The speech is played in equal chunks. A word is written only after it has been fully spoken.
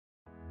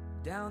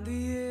Down the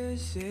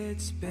years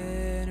it's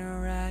been a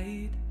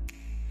ride,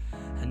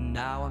 and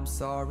now I'm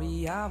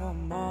sorry I want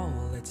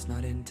more, let's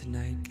not end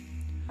tonight.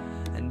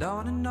 And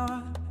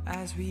on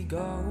as we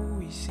go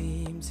we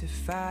seem to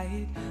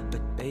fight,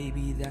 but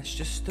baby that's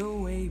just the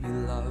way we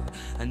love.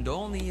 And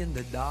only in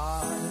the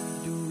dark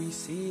do we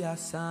see our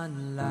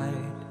sunlight.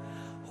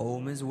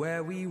 Home is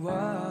where we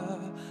were,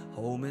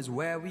 home is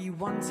where we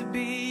want to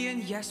be.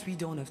 And yes, we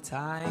don't have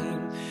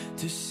time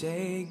to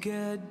say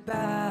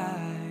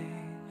goodbye,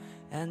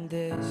 and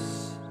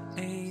this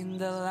ain't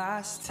the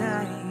last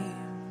time.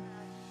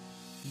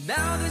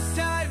 Now this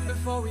time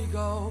before we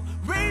go,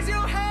 raise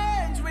your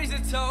hands, raise a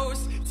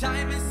toast.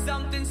 Time is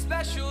something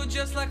special,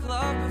 just like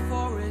love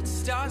before it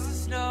starts to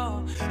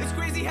snow. It's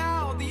crazy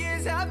how the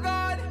years have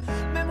gone,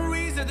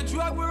 memories of the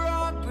drug we're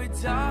on.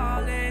 But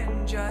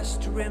darling,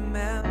 just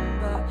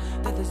remember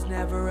that there's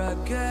never a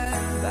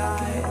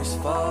goodbye. Just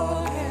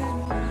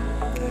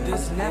forget,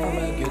 there's never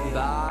a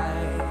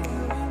goodbye.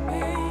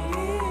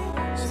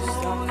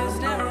 So there's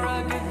never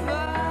a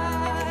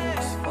goodbye.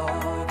 Just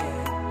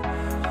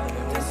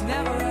forget, there's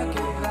never a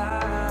goodbye.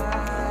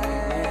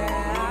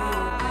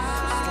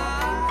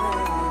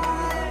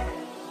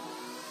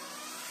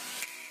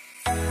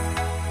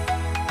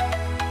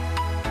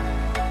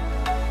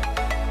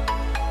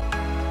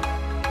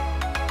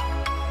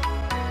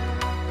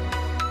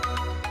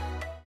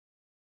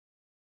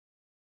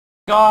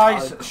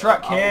 Guys,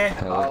 Shrek here.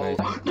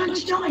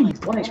 99!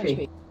 1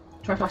 HP.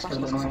 Try flash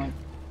kill him.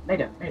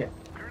 Nade it.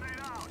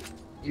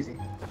 Easy.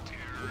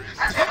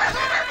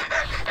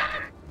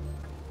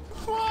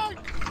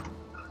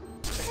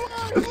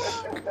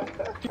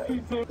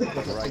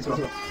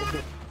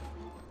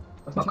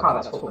 That's not car,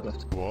 that's forward.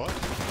 What?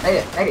 Nade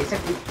it,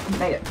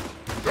 nade it.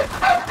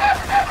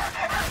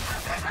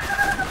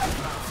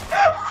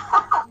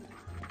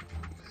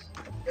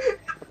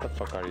 What the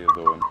fuck are you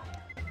doing?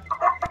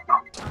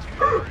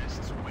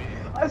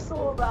 I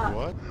saw that.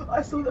 What?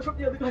 I saw that from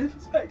the other guy's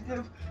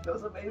perspective. That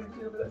was amazing from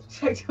the other guy's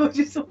perspective. I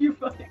just saw you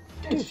running.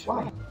 Dude,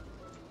 why?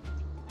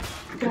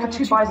 You could have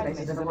 2 Bison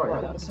aces in a row.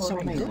 That was so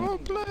amazing.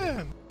 Good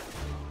plan.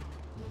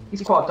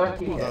 He's quad, don't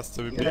keep That's it.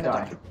 to You're be gonna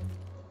die.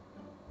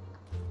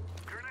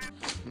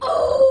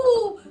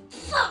 Oh,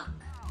 fuck!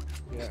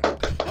 Yeah.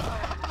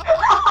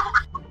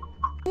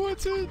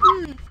 What's it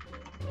doing?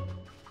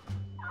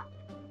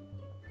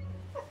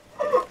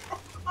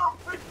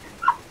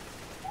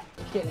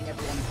 Killing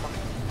everyone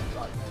fucking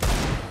right.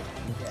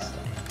 Yeah.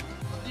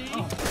 Oh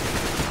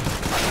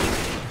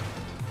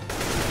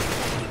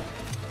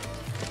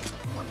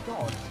my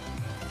god.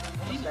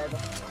 Almost dead.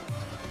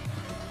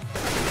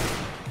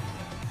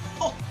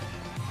 Oh!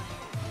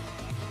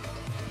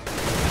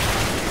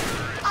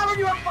 Aaron,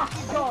 you're a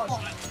fucking god! Oh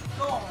my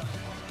god!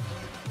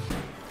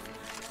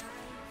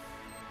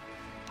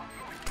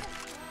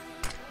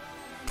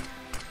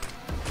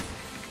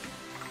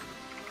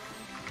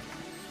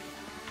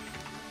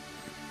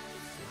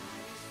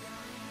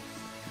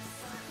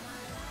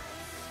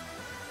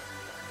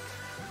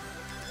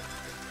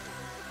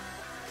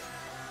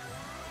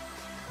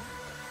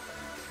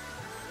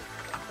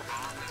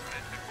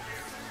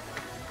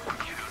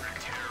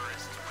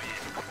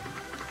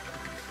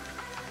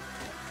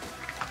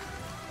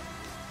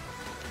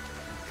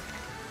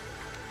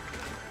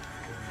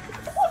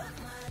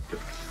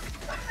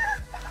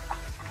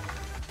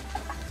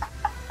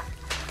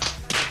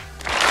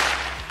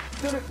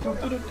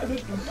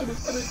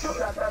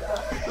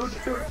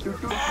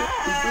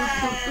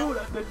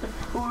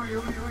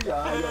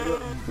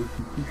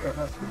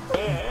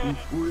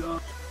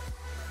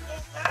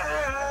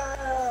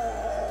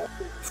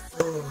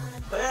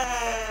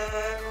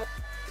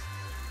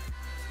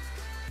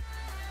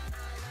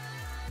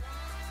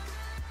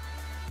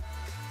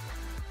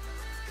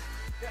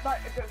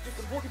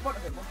 Just walk in front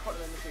of him, and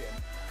see him.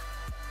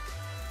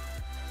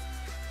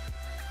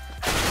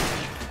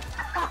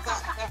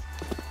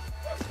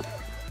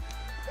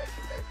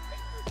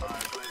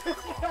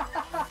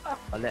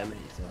 I let him in,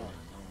 so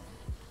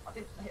I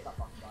didn't hit that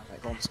fucking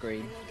guy. like on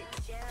screen.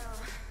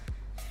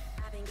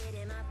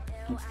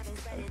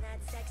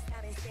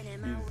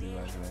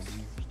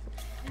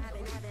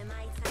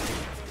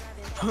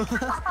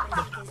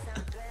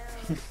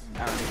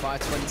 Aaron, fire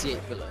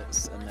 28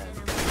 bullets and then.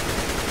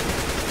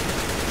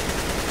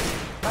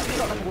 Imagine you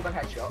got like a woman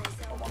headshot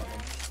on one of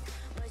them.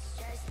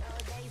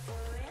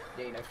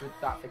 Yeah, you know,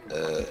 with that thick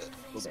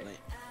Wasn't it?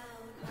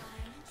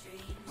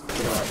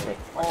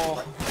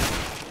 Oh.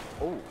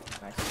 Oh,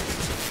 nice.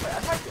 Wait, I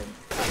tagged him.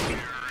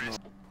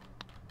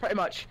 Pretty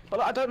much. But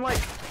like, I don't like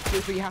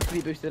if you have to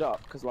be boosted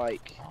up because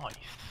like. Nice.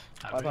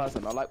 My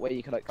person, I like where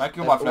you can like. Thank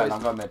you, my friend.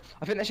 I'm going mid.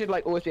 I think there should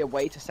like always be a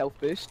way to self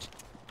boost.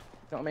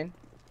 You know what I mean?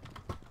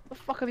 What the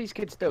fuck are these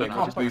kids doing? You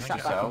can't Just, like, boost sat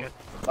back. yourself.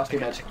 That's too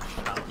much.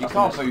 You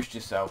can't boost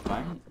yourself,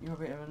 mate. You're a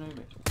bit of a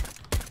newbie.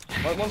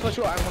 One for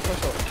short, Aaron, one for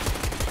short.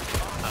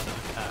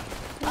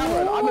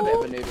 Aaron, I'm a bit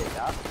of a newbie at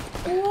that.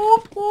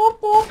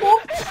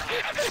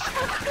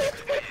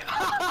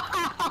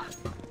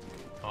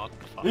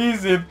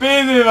 Easy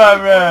peasy, my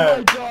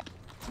man!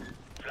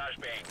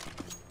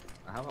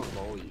 I have a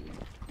volume.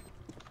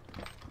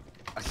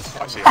 I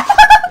see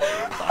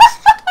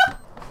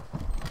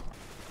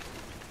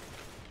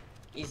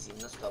Easy,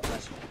 let's go,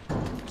 bless you.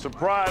 it.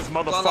 Surprise, Go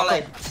on, motherfucker.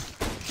 Ollie.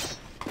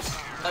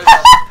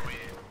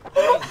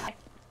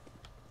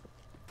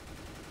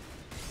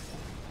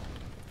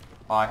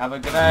 I have a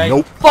grenade.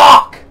 Nope.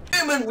 Fuck!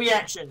 Human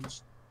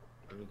reactions.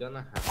 I'm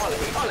gonna have Ollie,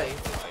 if you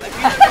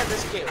don't get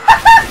this kill, you don't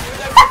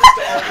get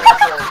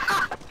this kill.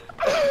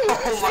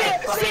 Oh my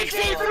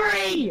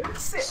 63!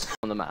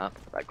 On the map,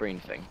 that green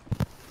thing.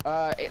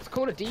 It's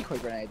called a decoy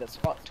grenade that's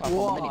fucked up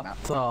on the minimap.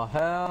 the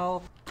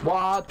hell?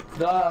 What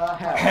the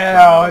hell?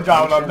 Hell,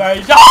 down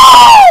me.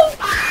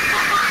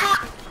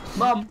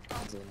 Mum!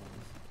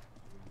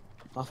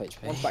 half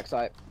HP. One's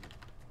backside.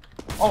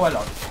 Oh,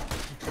 hello.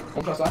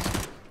 One backside.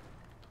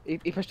 He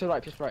pushed to the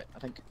right, I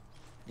think.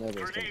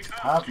 Nobody's dead.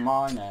 Have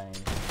my name.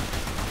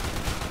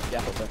 Yeah,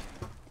 I thought so.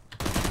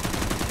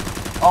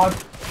 Oh,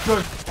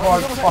 good for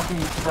fucking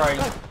spray.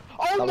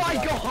 Oh was my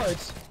right. god!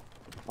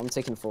 I'm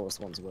taking 4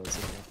 responsibilities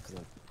because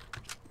I'm.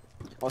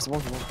 Oh, it's 1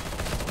 for 1.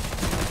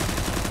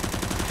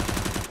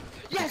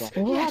 Yes!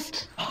 Okay.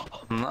 Yes!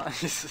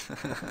 Nice.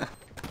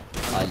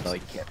 I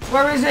like it.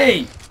 Where is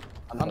he?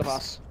 None of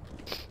us.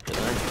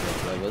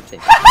 I will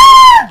take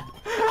Aaron!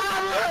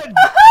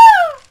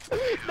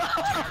 No!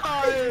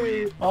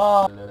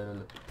 Oh.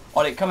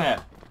 Ollie, come here.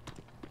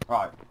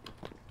 Right.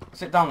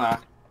 Sit down there.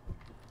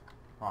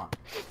 Right.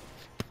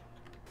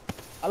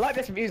 I like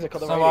this music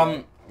on the So,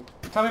 radio.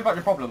 tell me about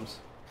your problems.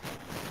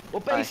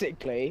 Well,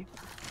 basically,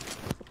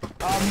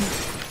 I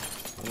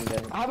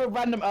have a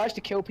random urge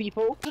to kill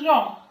people.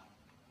 No!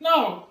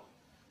 No!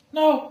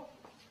 No!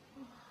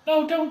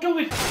 No, don't do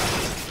it!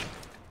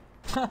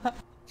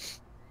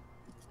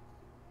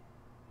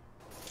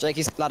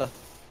 Jakey's ladder.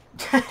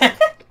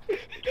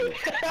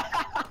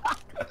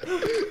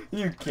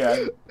 You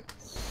can.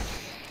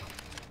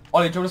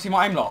 Ollie, do you want to see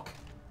my aim lock?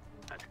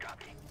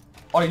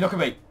 Ollie, look at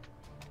me.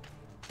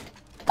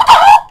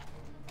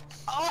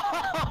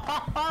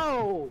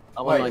 Oh!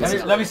 Wait,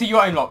 let me see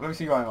your aim lock. Let me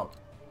see your aim lock.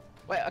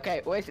 Wait,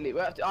 okay, basically,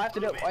 I have to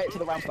do it wait till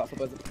the round starts,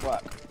 otherwise it doesn't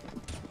work.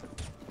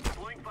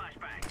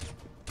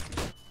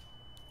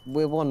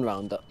 We're 1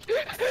 round up.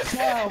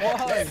 Yeah, why,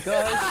 guys?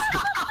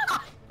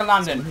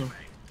 Landing.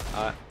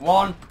 Alright.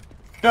 1,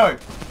 2. Do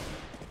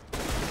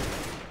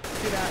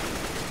that.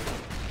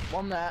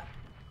 One there.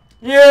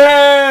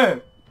 Yeah!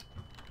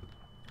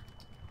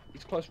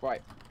 He's close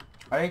right.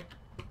 Ready?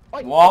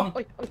 Oi, 1. oi,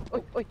 oi, oi,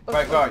 oi, oi,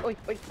 Right, right. oi,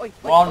 oi, oi,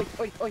 1, oi,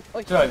 oi, oi,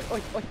 oi, 2. oi,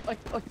 oi, oi,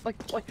 oi, oi,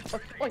 oi,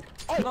 oi, oi.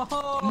 No!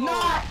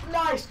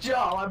 Nice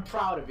job, I'm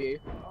proud of you.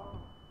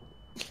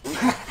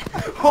 Why?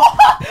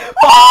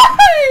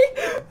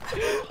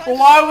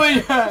 Why were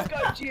you?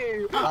 Got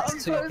you. I'm That's 2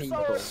 so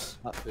people.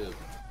 sorry.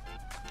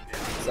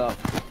 That's up.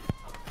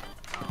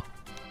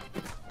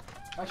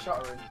 I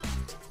shot her in.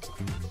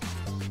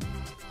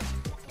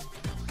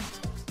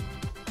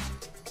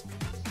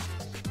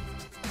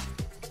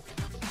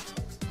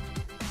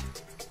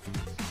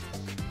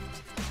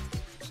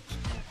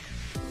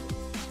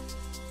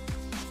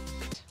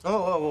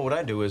 Oh, what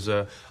I do is,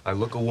 I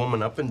look a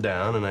woman up and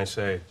down and I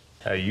say,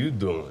 how you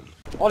doing?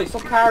 Ollie,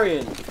 stop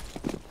carrying. There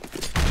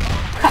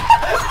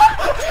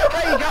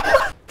you go.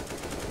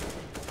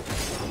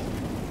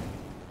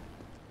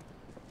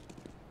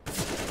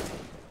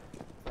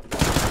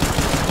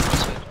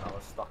 I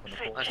was stuck in the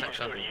corner. Nice next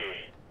one.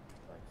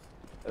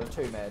 There were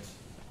 2 meds.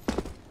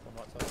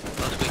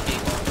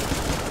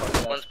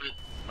 One squeaky.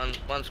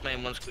 One's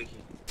main, one's squeaky.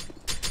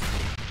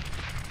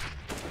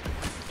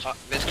 Oh,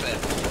 this clear.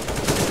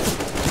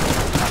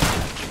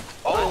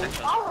 Oh!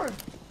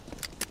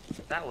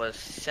 That was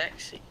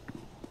sexy.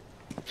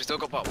 We still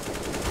got pop.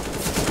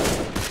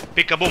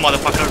 Peekaboo,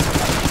 motherfucker.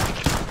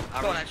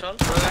 Go on, next one.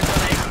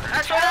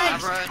 Next one!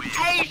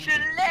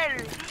 Asian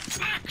letter!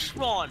 Next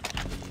one!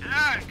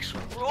 Next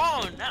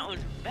one! That was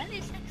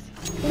very sexy.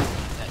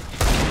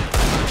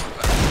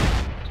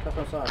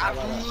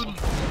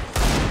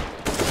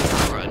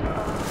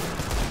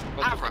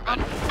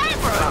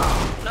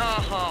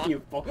 No!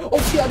 You fuck. Oh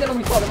shit, I didn't know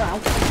we got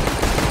around.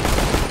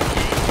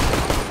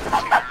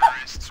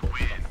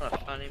 What a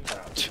funny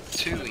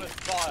Two.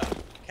 Fire!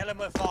 Kill him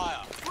with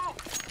fire!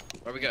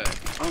 Where we go? I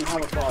don't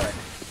have a fire.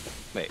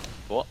 Wait,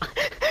 what? Don't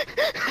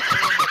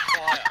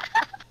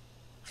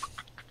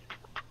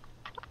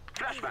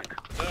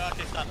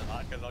actually stand in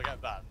that because I'll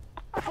get banned.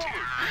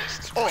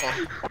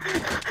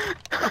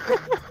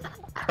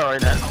 Sorry,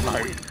 that's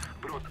low. Do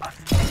you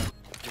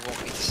want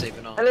me to save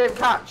an arm? I didn't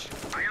catch.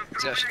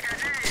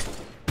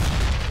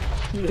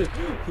 You did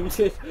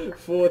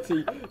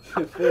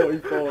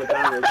 44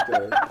 damage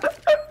though.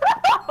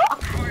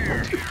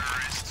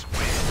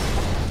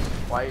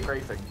 Why are you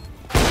griefing?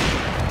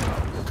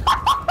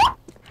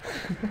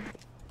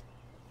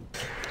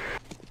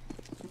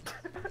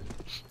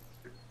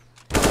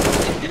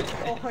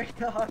 Oh my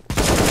god.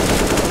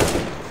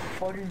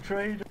 Fucking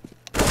traitor.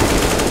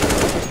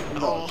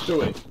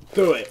 Do it.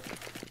 Do it.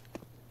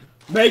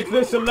 Make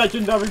this a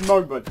legendary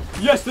moment.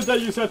 Yesterday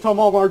you said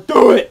tomorrow.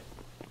 Do it.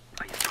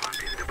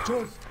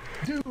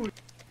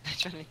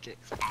 Johnny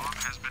kicks.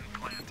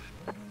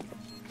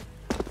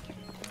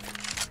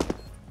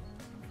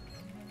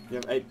 You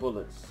have 8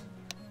 bullets.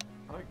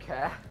 I don't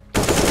care.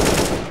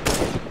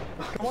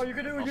 Come on, you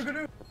can do it, you can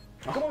do it!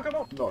 Come on, come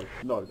on! No,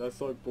 no, that's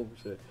so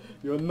bullshit.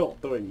 You're not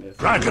doing this.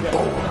 Dragon Ball!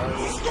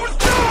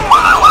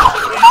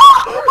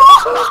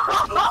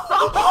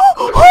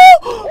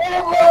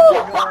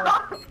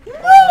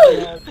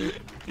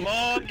 Come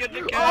on, get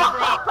the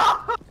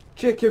camera!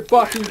 Chicken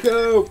fucking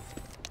coop!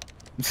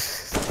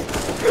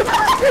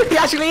 He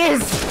actually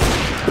is!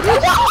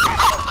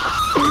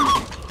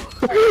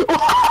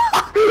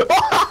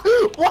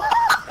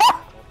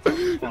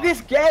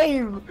 This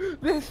game!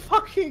 This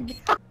fucking game!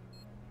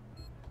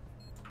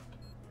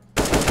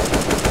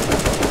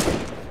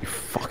 You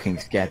fucking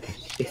scared the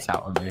shit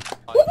out of me.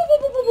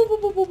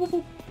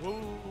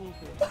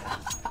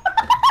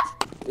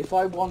 If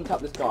I one-tap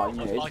this guy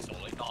mid... Nice.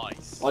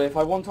 Oh, if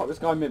I one-tap this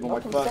guy mid on my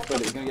first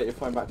bullet, you're gonna get your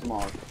phone back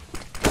tomorrow.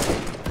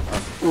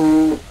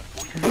 Oh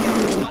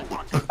my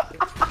god!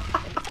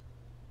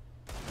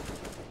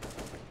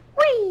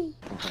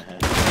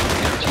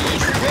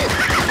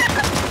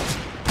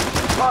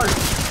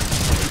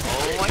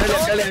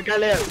 Go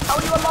live! How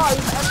are you alive?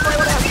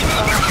 Everybody else!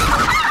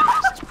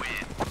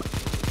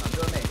 I'm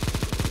doing me.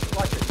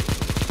 Watch it.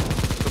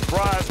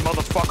 Surprise,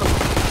 motherfucker!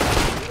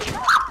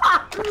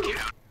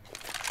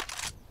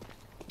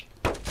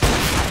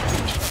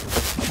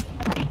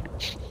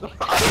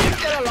 He's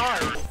still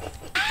alive!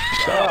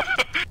 Shut up!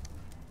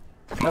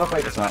 Never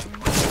played this map.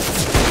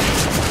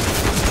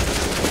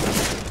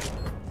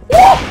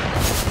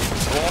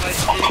 What is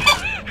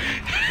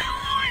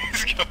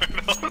going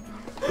on?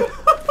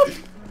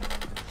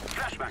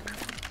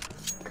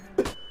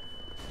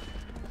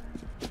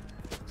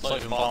 It's not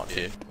even marked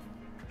you.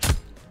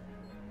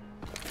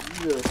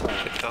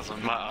 It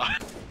doesn't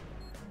matter.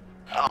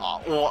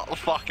 Oh, what a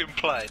fucking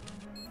play.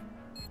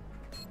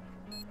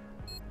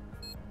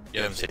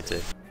 You haven't seen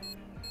it.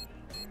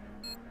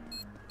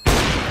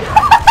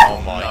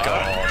 Oh my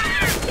god.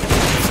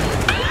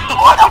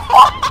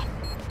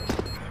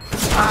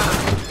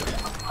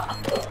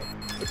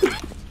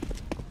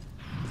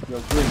 Yo,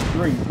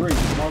 green.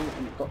 One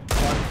got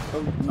five,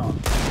 oh, no.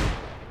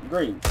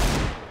 Green.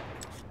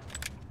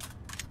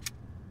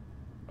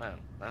 Wow,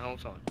 that whole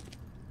time.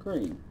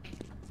 Green.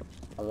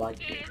 I like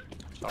it.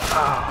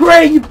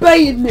 Green, you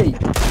baited me!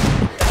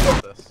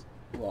 This.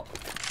 What?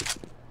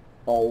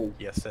 Oh.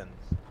 He has sinned.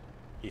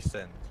 He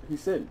sinned. He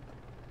sinned.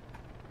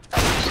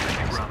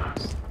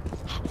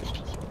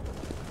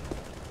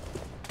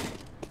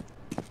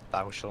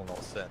 Thou shall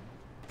not sin.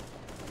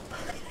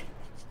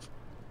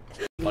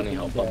 Funny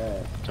hop up,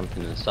 jump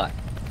in the sack,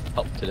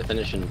 hop to the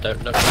finish and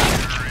don't look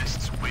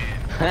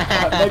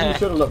back. Maybe you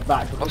should have looked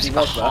back because he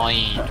was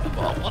behind. there.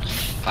 What a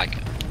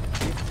faggot.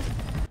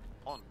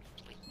 On,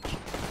 please.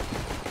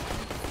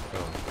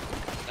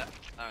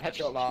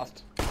 Headshot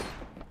last.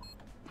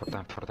 Put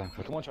down.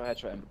 Come on, try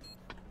headshot him.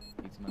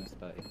 He's minus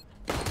 30.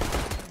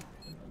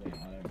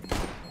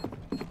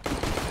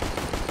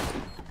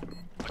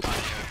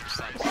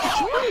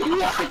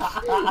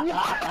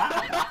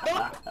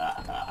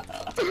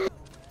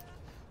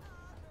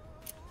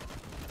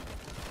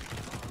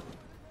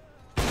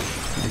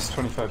 He's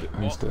 25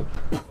 instead.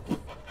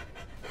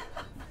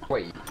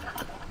 Wait,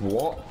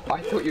 what?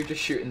 I thought you were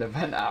just shooting the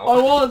vent out. I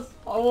was!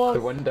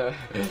 The window.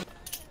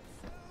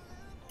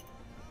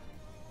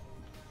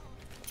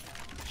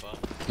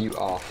 You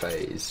are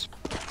phased.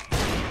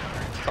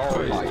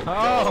 Oh my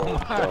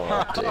god.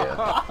 God dear.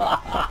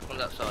 On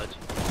that side.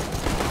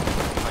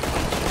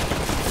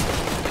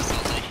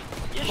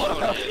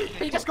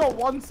 He just got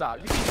one shot.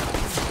 You see that?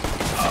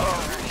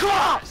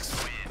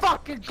 Glocks!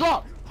 Fucking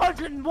Glock!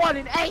 101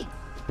 in 8!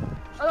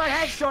 And I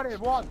headshot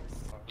him once!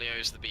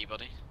 Leo's the B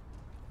buddy.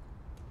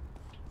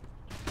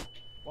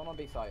 One on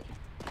B side.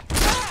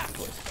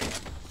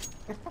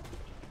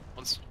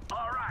 One's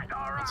alright.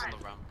 One's on the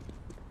ramp.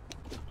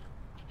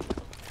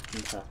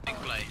 Okay. Big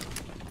play.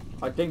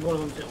 I think one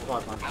of them took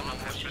 5 How long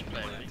has big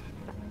play?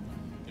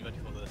 You ready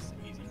for this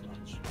easy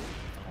clutch?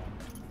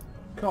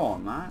 Come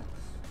on, Max.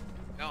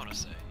 I wanna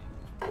say.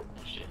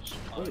 Shit.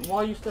 Wait, why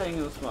are you staying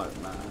in the smoke,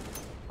 man?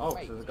 Oh,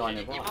 Wait, there's a guy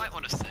nearby. You might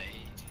wanna say.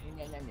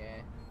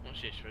 Yeah. Oh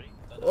shit, really?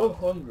 Oh,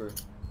 hungry.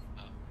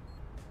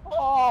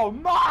 Oh,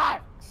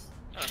 Max!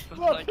 The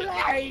Like-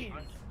 plays!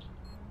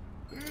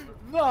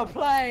 The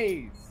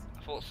plays!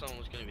 I thought someone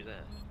was gonna be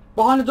there.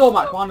 Behind the door,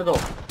 Max, behind the door.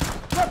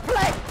 The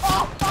play!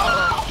 Oh!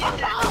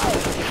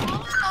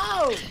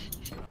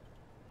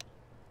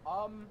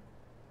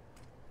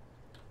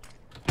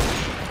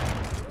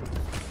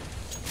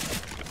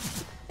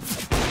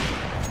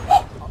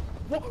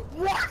 What?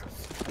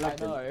 I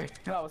know.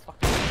 That was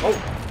fucking. Oh!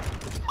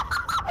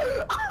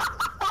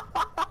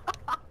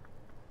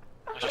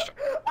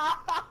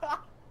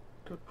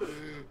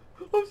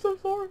 I'm so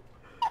sorry.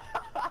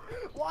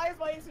 Why is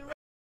my instant?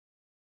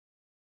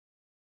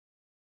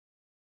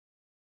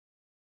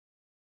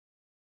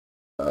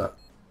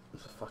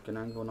 It's a fucking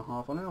angle and a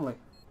half on Ellie.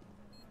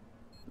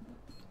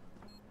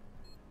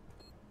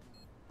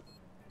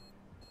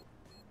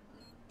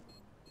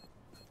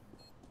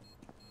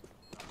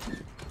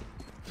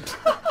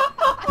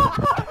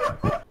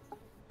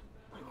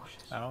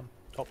 Down.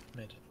 Top.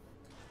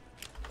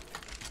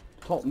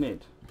 Top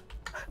mid.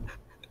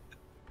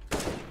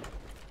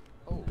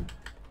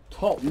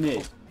 Top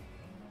mid.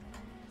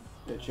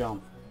 Good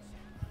jump.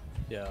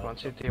 Yeah. 1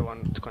 CT,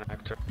 1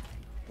 connector.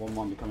 One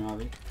might be coming out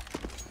of you.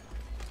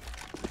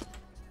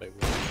 Wait,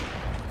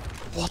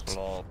 What?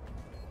 Lol.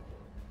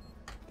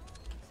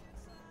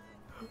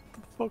 What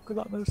the fuck was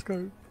that no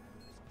scope?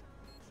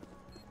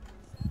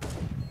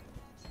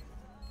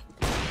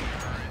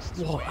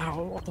 What?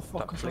 Ow, what the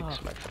fuck was that?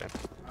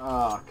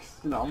 Ah,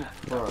 no, I'm a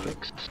pro.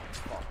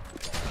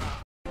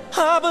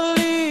 I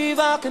believe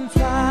I can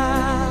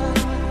fly.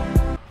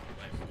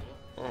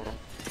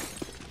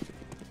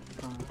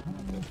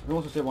 Who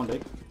wants to say one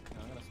dig?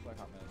 I'm gonna split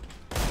up, man.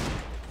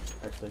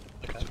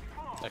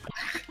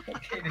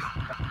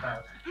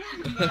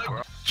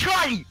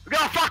 Charlie,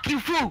 you're a fucking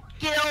fool!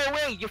 Get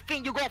away! You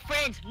think you got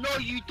friends? No,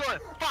 you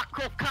don't! Fuck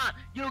off, cunt!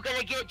 You're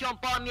gonna get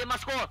jumped by me and my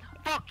squad!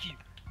 Fuck you!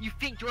 You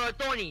think you're a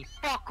Donny?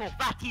 Fuck off!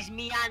 That is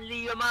me and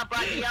Leo, my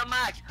buddy, a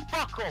match!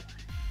 Fuck off!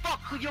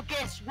 Fuck who your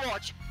guest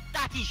watch!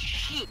 That is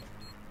shit!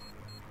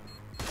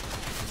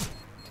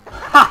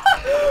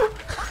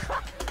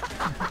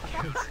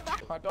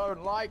 I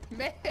don't like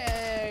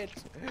mid!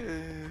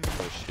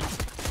 Oh shit.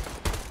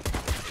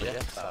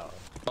 Yes.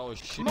 Oh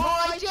shit.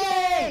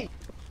 Margie!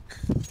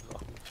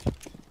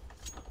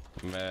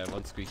 Man,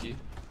 one squeaky.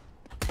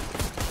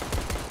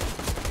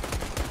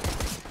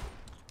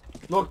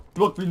 Look,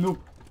 we noob.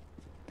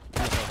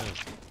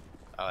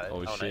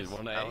 Oh shit, nice.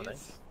 1 8.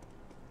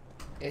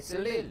 It's a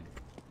Lil.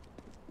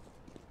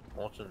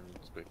 Watching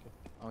squeaky.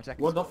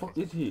 What the fuck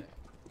is he?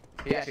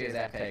 He actually is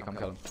AFK, come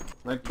kill him.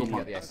 Like, come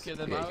on. Yes. Kill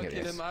him, I will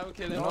kill him, I will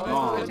kill him.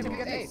 No. Let me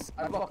get this.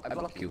 I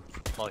block you.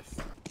 Nice.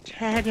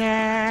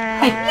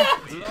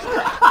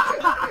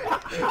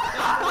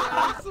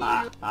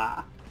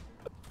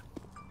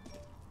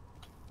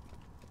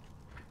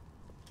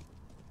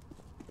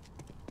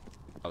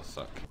 I'll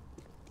suck.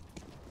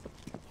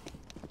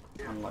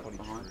 I'm like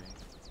behind.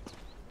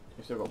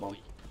 You still got bomb.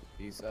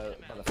 He's by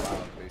the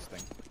flower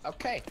boosting.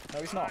 Okay, no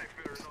he's not.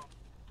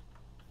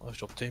 Nice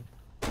job, team.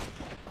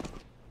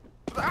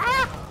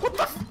 What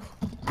the f—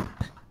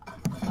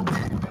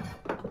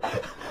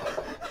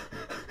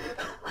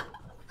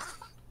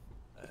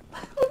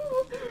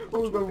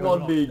 We're going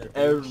one big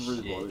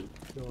everybody.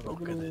 You're not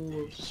gonna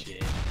do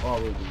shit.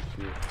 Oh, we'll do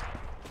shit.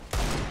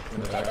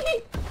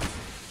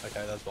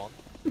 Okay, that's one.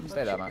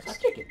 Stay there, Max.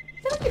 Take it.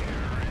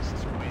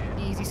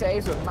 Easy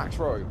saves with Max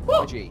Rowe.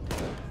 IG.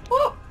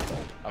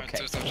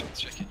 Okay.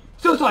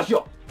 Suicide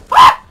shot!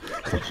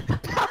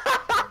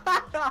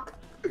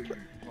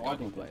 Oh, I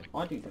didn't play.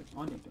 I didn't.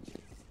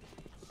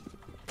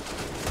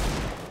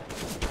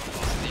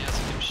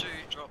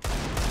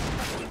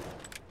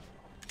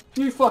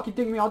 You fucking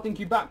ding me, I'll dink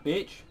you back,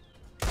 bitch.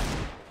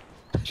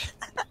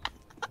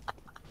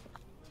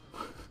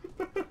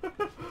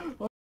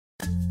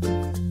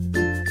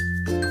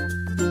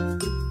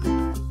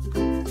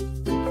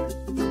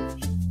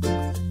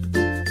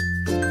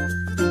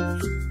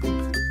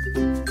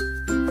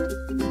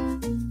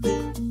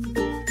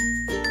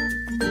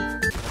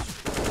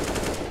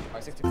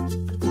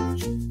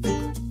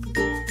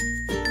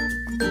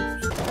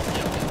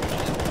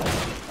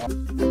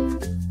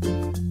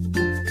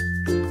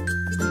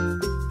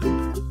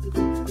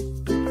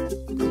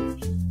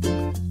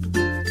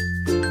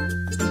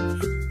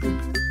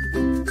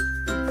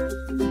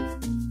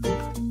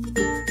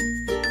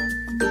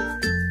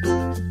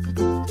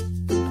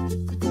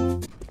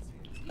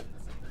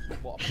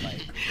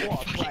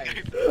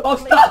 I'm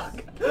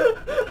stuck!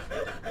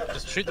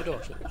 Just shoot the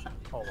door, shoot the door.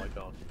 Oh my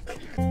god.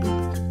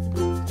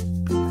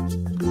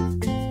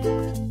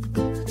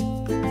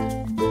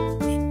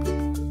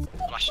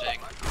 Flashing.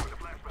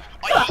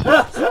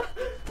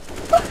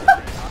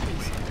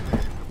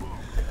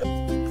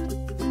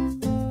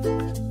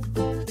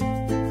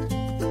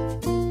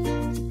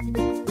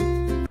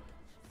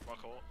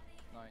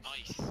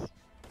 Nice.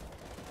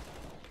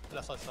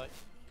 Left side sight.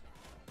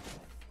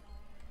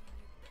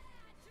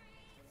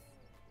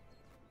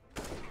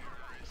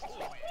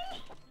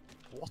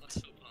 What?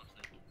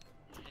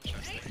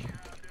 Interesting.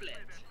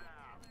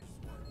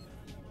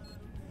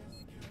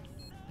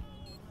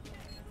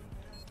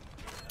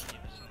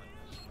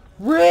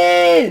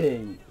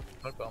 Really?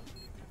 No bomb.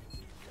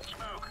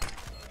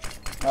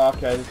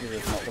 Okay, this is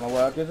just not gonna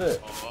work, is it?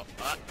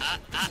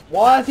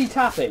 Why is he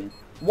tapping?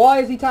 Why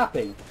is he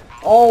tapping?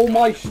 Oh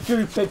my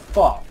stupid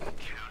fuck.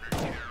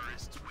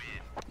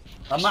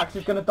 And Max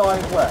is gonna die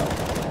as well.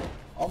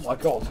 Oh my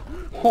god.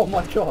 Oh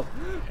my god.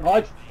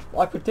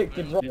 I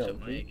predicted wrong.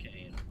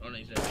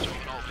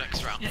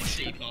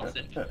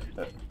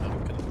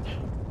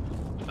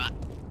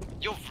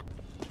 You're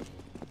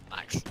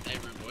Max, hey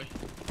rude boy.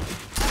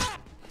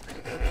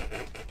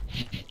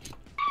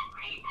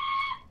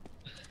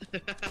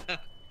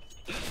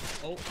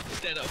 Oh,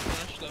 dead up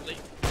flash, lovely.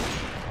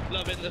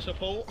 Loving the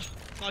support.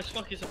 Nice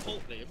fucking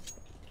support, Liam.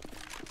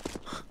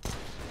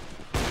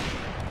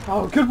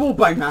 Oh, good wall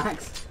bang,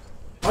 Max.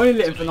 Only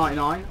lit him for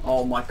 99.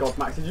 Oh my god,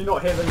 Max, did you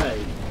not hear the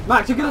name?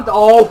 Max, you're gonna.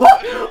 Oh!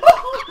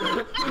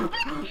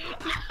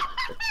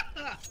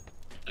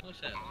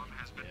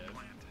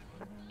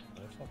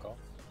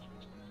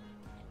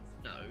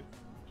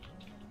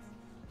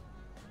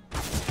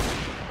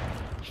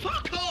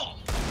 Fuck off!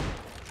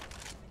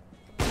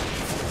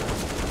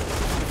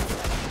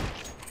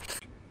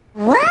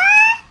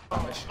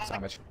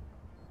 Sandwich.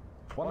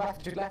 One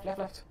left, dude,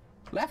 left.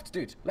 Left,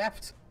 dude,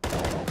 left.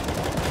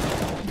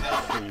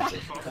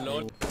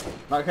 Hello.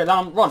 Okay,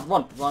 Lam, run.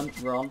 Lam,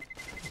 they've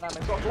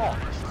got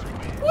blocked.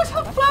 What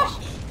a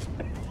flash!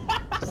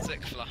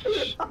 Sick flash.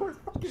 That was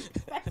fucking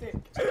pathetic.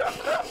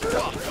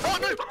 Oh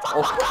no!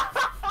 Oh,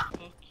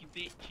 Fuck you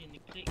bitch in the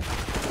click.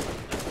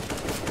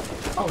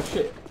 oh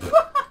shit.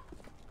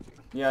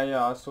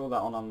 yeah, I saw that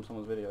on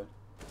someone's video.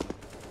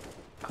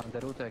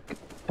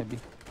 Maybe.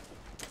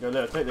 Yo,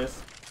 Leo, take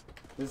this.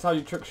 This is how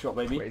you trick shot,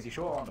 baby. Wait, is he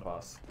short or on the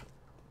bus?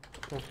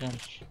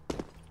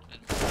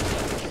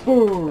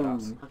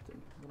 Boom!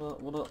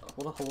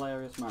 What a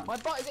hilarious man. My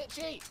butt is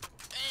itchy!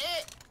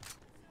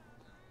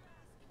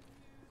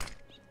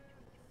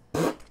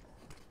 That's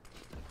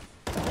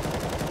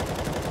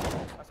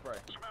spray.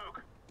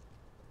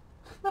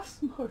 That's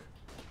smoke.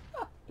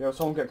 Yo,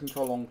 someone get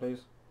control on, please.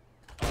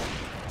 They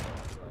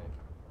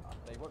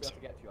won't be able to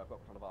get to you, I've got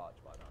control of Arch,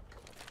 but I don't.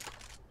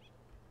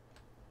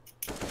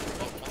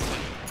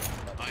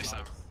 Nice.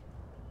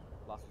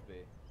 Last is B.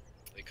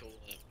 They call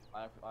them. I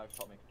have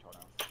top me control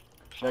now.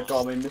 They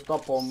call me Mr.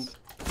 Bomb.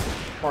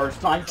 Or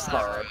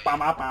Sniper. Bam,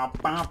 bam, bam,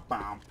 bam,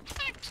 bam.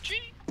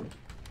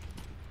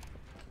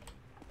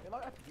 They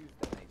might have to use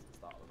their mates at the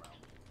start of the round.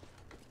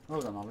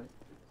 Hold on, Ollie.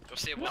 You'll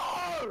see what?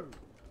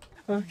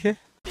 No! Okay.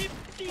 I should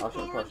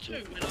press Two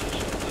you. when I shot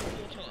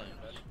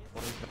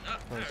that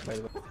 4 times. He's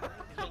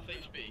off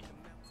HP.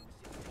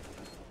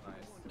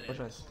 Nice.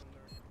 Nice.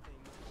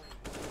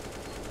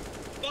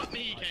 Fuck me,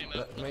 he came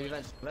up. Maybe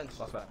vent. That's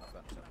fair.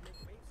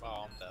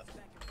 Oh, I'm dead.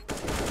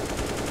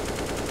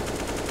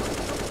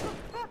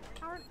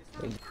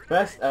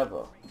 Best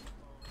ever.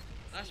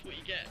 That's what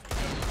you get.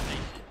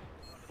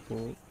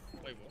 Cool.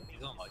 Wait, what?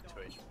 He's on like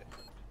 2 HP.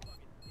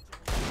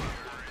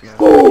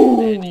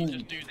 Then you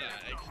just do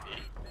that, XD.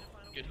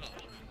 Good hunt.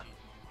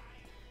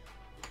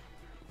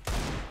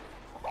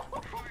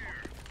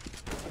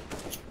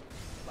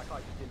 Like I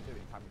just didn't do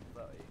it, time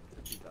 30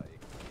 to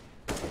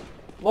 230.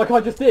 Like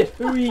I just did.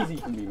 Too easy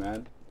for me,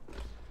 man.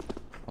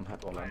 One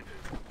head, one lane.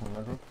 One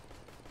level.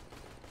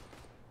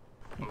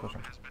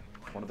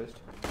 One boost.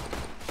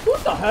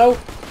 What the hell?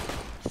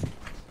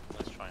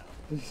 Let's try out.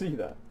 Did you see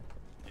that?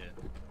 Yeah.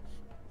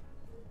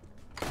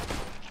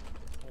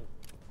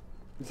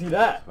 You see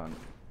that? Fun.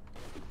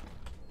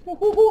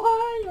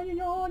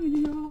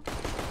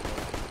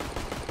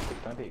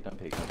 Don't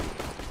peek.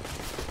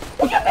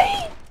 Look at me!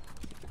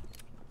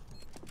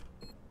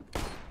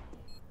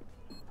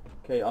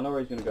 Okay, I know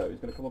where he's gonna go. He's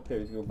gonna come up here.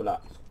 He's gonna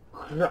relax.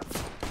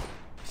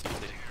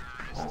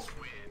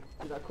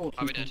 Is that cool?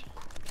 Are we dead?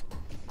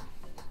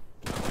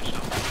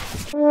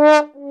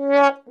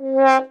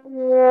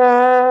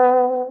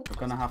 We're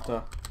gonna have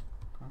to.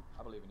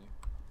 I believe in you.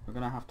 We're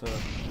gonna have to.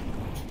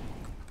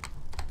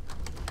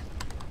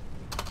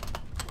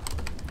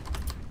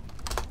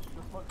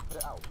 Put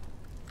it out.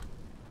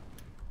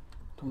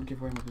 Don't want to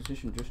give away my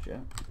position just yet.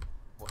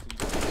 What do you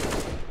do?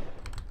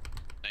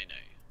 No.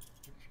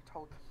 You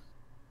told them.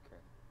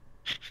 Okay.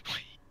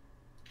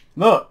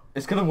 Look,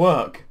 it's gonna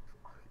work.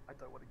 I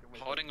don't want to give away.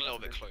 Holding a little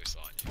bit closer.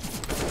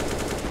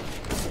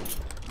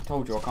 I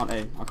told you I can't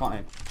aim. I can't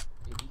aim.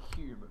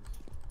 Inhuman.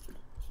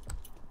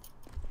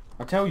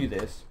 I tell you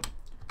this.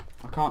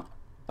 I can't.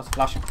 That's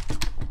flashing.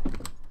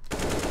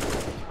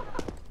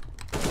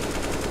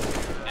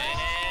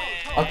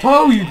 I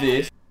told you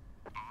this.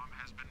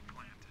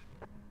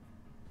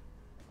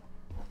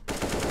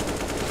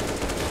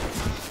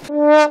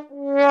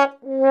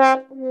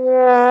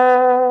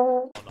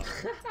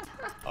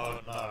 Oh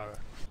no.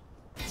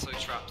 So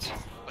trapped.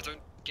 I don't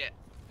get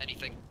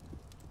anything.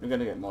 You're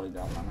gonna get molly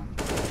down, man.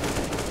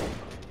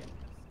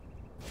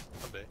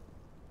 Could be.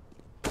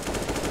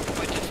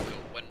 Quite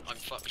difficult when I'm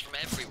fucked from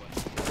everywhere.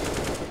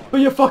 But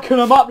you're fucking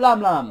them up,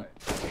 Lam.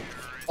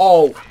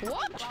 Oh.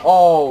 What?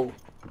 Oh.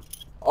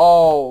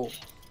 Oh.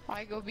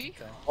 I go B.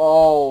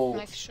 Oh.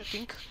 Like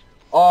shooting.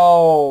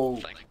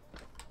 Oh.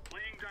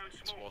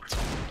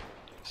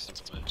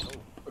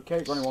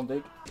 Okay, running one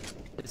dig.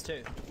 It's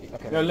 2.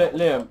 Okay. Yo,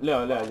 Leo,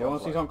 you wanna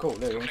see something cool?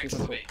 Leo, you wanna see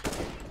something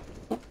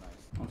cool?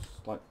 I'm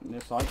just like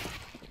near side.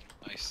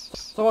 Nice.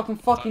 So I can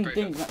fucking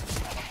dink that.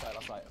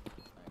 That's right.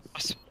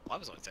 Nice. I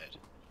was like dead.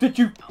 Did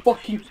you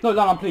fucking... No,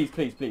 Lam, please.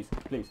 I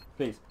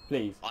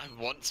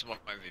want some more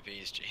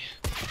MVPs, G.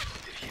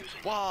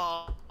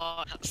 What?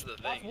 That's the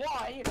thing. That's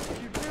why you do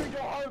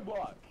your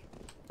homework.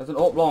 There's an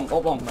op long.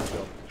 What?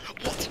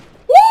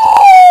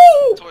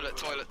 Woo!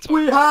 Toilet.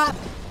 We had...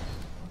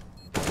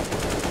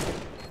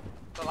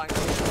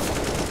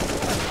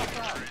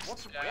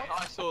 Yeah,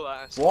 I saw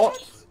that. What?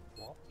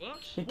 What?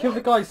 He killed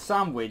the guy's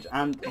sandwich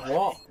and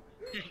what?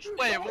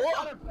 Wait,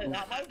 what?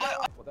 Well,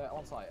 they're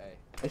on site, eh?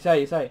 It's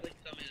A. Some in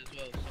as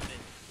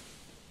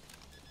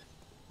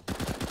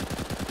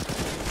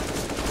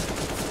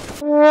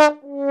well,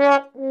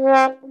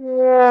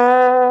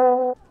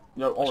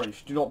 Yo,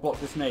 Orange, do not block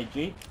this nade,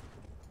 G.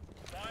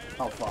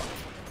 Oh fuck.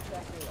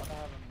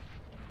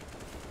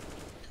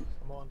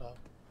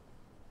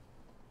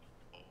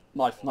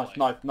 Knife, knife,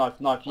 knife,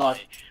 knife, knife,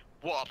 knife.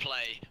 What a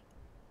play.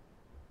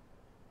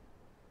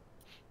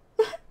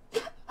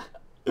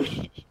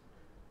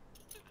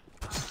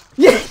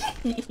 Yeah!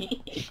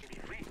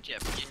 Yeah,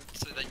 but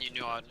so then you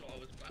knew I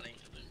was planning.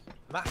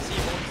 Maxi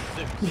wants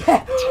to.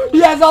 Yeah!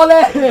 Yes,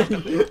 Ollie!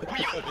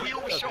 We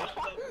all shot.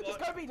 Just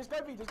go B, just go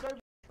B, just go B.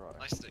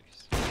 Nice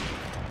Deuce.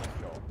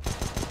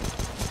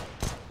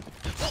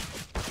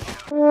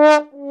 I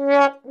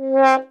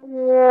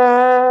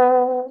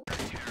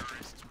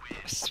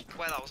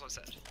swear that was what I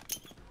said.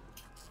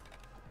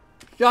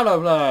 Shadow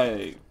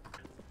play!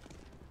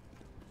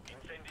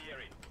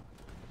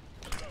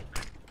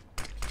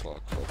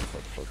 Fuck, fuck,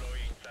 fuck, fuck.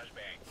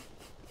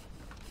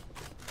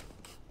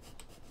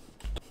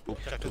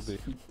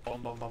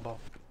 Bomb, bomb, bomb, bomb.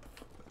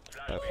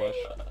 Flash.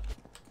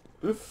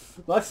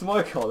 Nice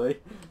smoke, Ollie.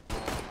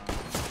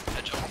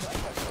 Headshot.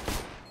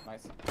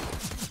 Nice.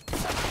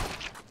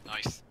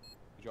 Nice.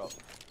 Good job.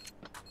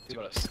 You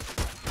got us.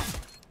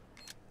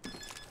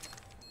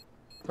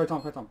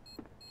 Proton, proton.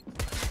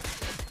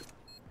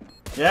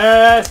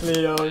 Yes,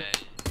 Leo!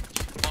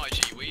 My G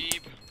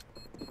weeb.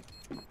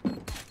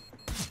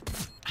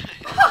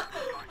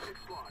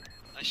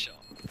 Nice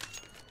shot.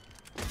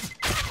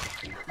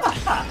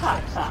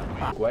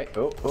 Wait,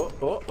 oh,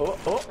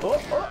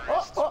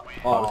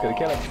 I was gonna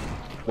kill him.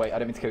 Wait, I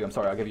didn't mean to kill you, I'm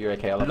sorry, I'll give you your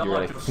AK, I'll let you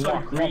ready. So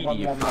greedy,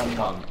 you fat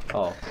cunt.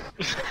 Oh.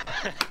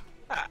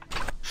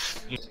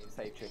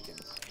 Save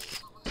chickens.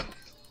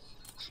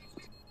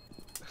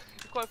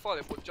 It's quite funny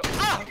if what John.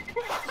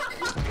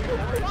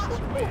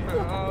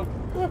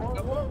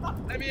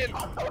 Let me in.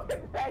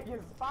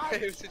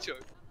 It was a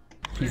joke.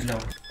 He's low.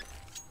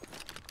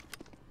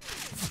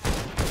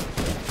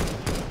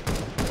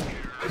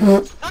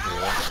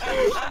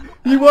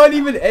 You weren't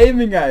even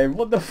aiming at him,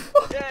 what the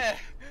fuck? Yeah.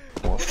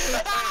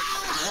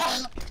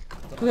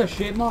 Look at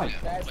shit, Mike.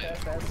 There's.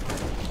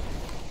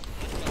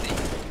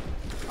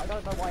 I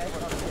don't know why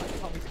everyone else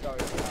told me to go.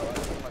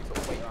 Like, sort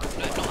of wait around.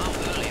 No, not out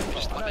early. I'm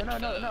just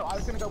No. I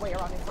was gonna go wait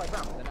around inside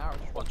round, and then Aaron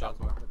just walked out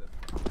with him.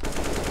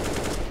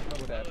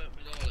 Double dead.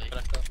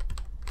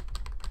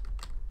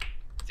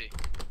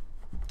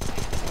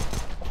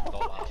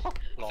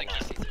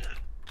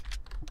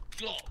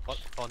 What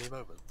funny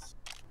moments?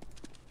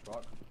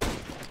 Right.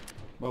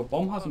 Well,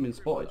 bomb hasn't been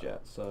spotted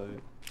yet, so...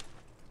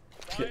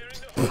 Shit.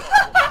 I'll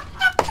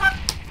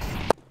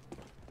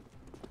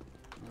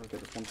get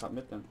this one tap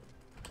mid then.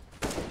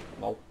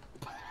 Lol.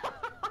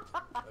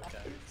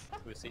 Okay,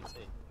 we're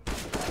CT.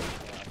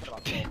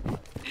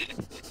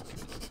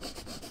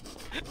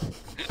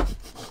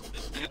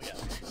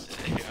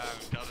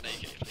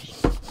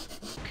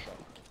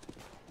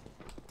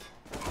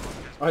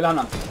 Oh,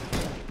 down.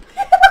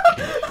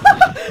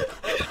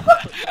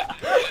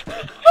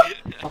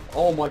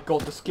 Oh my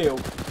god, the skill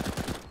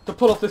to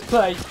pull off this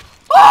play.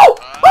 Oh!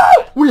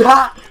 Oh! We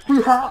hat!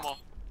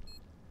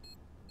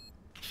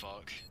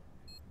 Fuck.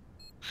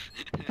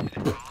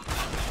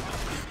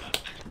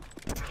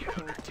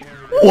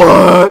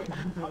 What?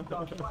 Molly,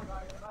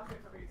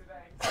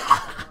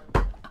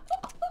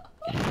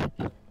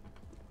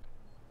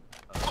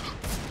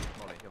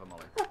 give a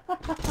Molly.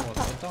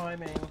 What's the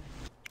timing?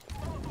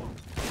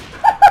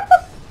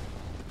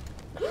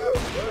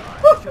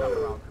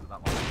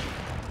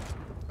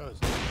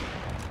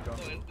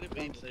 Didn't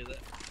mean to say that.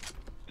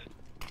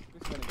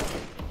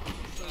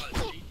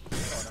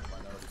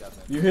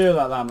 You hear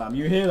that, Lam?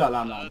 You hear that,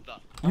 Lam?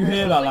 You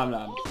hear that, Lam?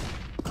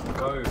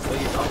 Go,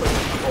 please, up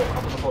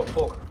on the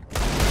fork.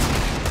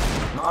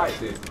 Nice,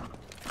 dude.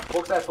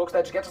 Fork's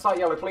dead, just get to site,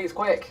 Yellow, please,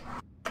 quick.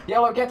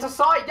 Yellow, get to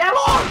site,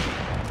 Yellow!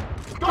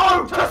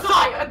 Go to the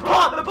site and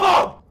plant the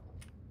bomb!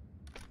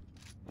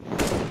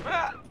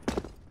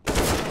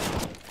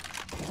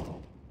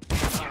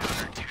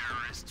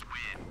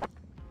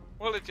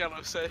 What did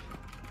Yellow say?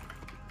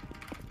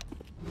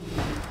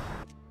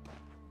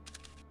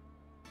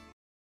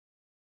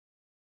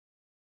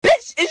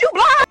 Bitch, is you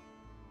blind?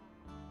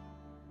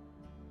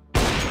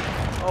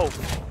 Oh.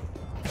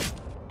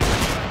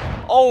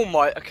 Oh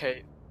my,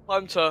 okay.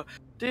 Time to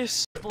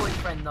this.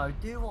 Boyfriend though,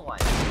 do I?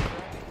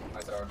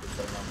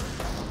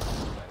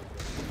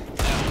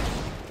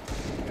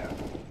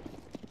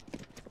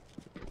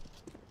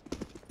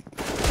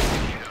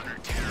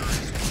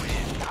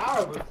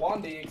 With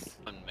one digs.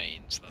 And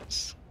mains,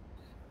 that's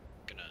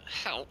gonna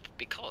help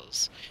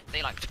because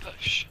they like to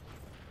push.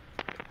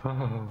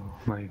 Oh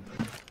my.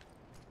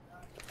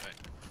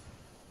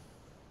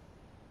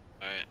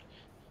 Alright.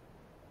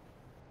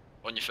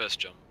 On your first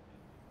jump.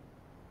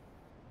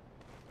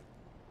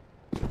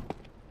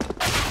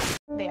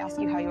 They ask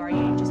you how you are,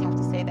 you just have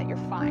to say that you're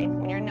fine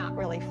when you're not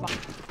really fine.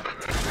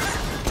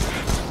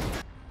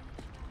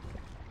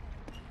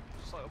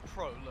 Just like a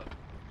pro, look.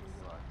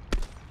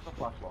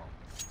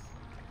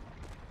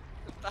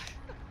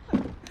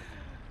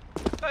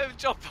 Don't even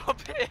jump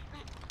up here.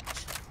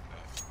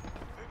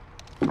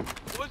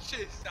 Watch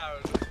this,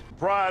 Aaron.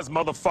 Surprise,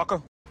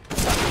 motherfucker.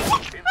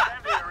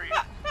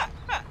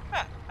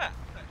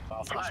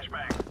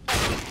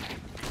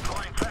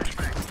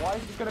 Why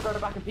is he gonna go to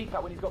back and peek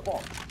that when he's got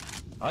bomb?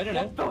 I don't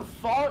know. What the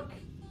fuck?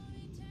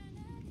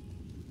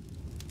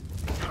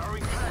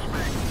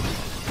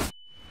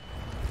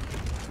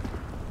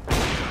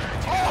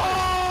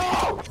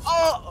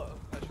 Oh!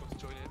 I just want to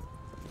join in.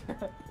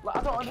 Like,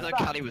 I don't That understand.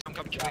 Cali was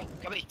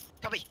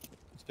cubby.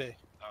 It's B.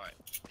 Alright,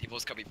 he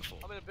was cubby before.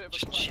 I'm in a bit of a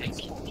Just check.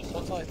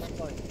 One side, one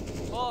side.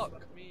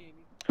 Fuck me.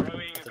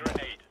 Throwing a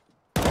grenade.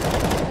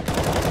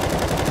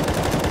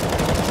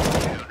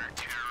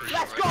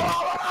 Let's go,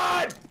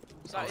 Owen!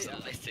 Is that it?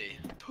 I see.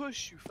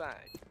 Push, you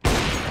fag.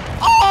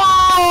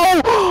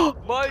 Oh!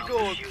 My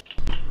god.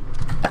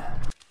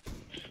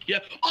 Yeah.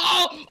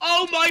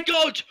 Oh my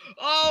god!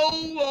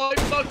 Oh my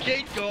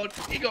fucking god!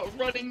 He got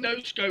running no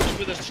scopes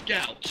with a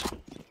scout.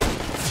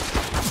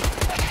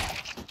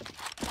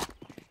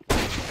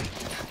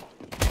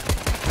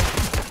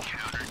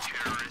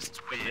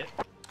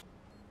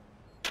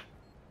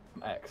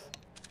 X.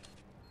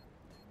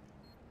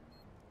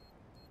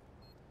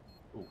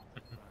 Ooh.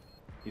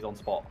 He's on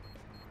spot.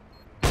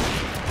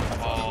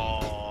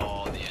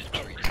 Oh, the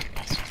entry.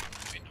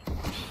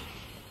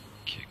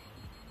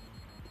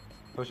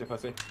 Push it,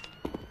 pussy. Are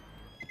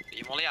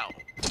you molly out?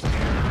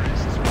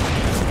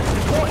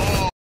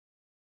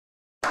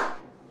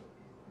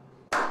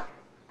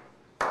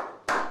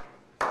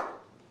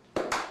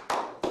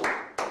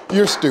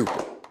 You're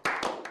stupid.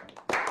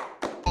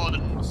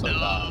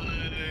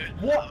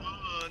 What?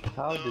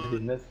 How did he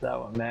miss that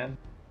one, man?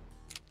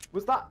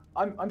 Was that?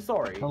 I'm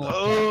sorry.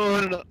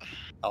 Oh, no.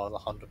 I was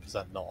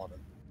 100% not on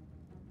him.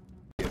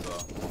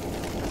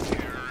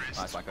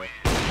 Nice, Michael.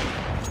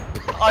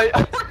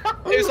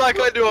 It was like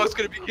I knew I was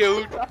gonna be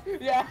killed.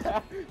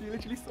 Yeah, you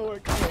literally saw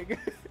it coming.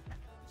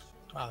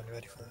 I'm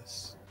ready for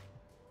this.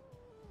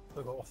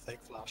 We've got a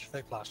fake flash,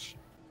 fake flash.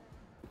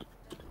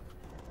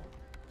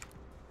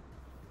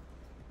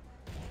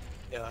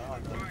 Yeah, I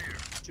know.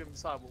 Jim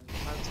Simon.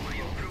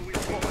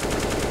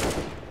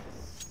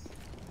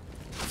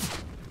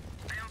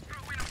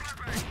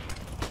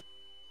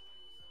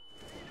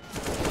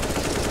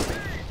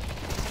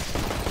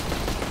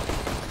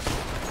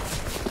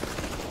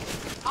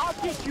 I'll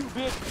get you,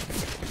 bitch.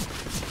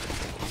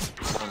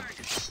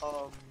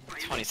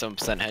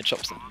 27% headshot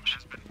percentage.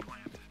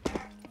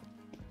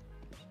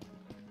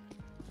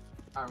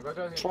 Aaron, go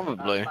dozy.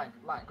 Probably.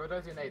 Lang, go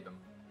dozy and aid them.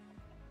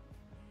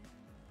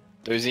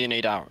 Dozy and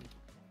need Aaron.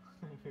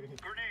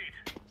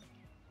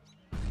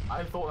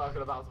 I thought that was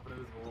gonna bounce off an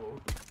invisible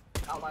wall.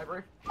 Out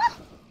library.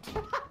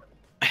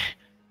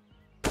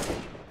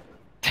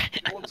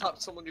 One tap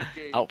someone you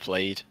gave.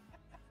 Outplayed.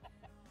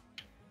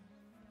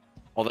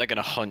 Or they're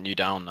gonna hunt you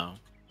down now.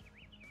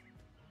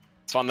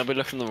 It's fine, they'll be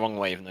looking the wrong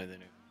way even though they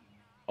knew.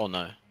 Oh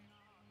no.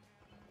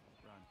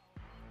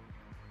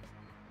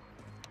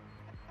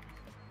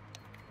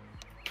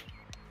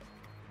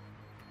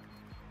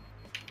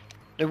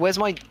 No, where's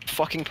my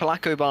fucking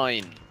Palaco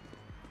bind?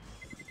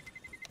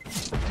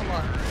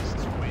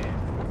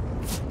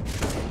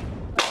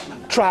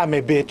 Try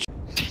me, bitch.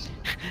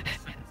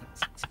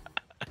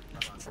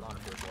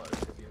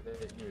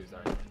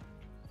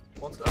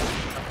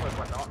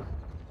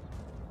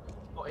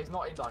 He's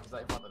not in dark, he's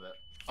like in front of it.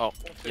 Oh,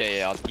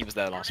 yeah, he was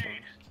there last one.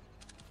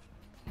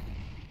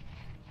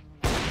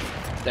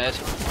 Dead.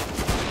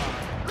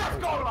 Let's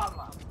go, man!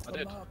 I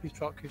did. He's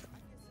truck, he's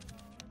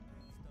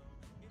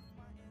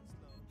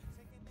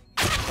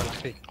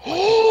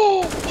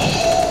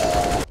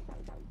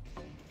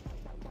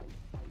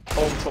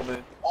Tommy.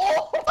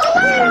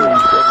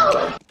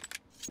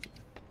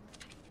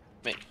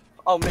 Me.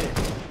 Oh, me.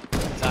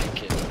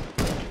 Exactly.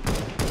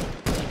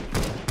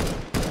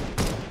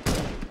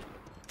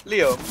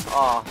 Leo.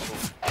 Ah.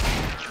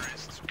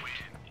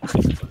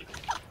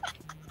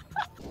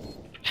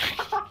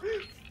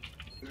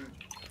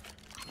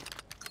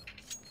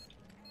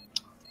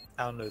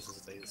 Our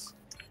noses these.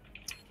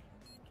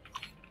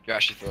 You're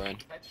actually throwing.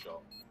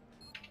 Headshot.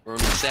 We're on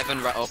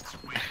 7 right up.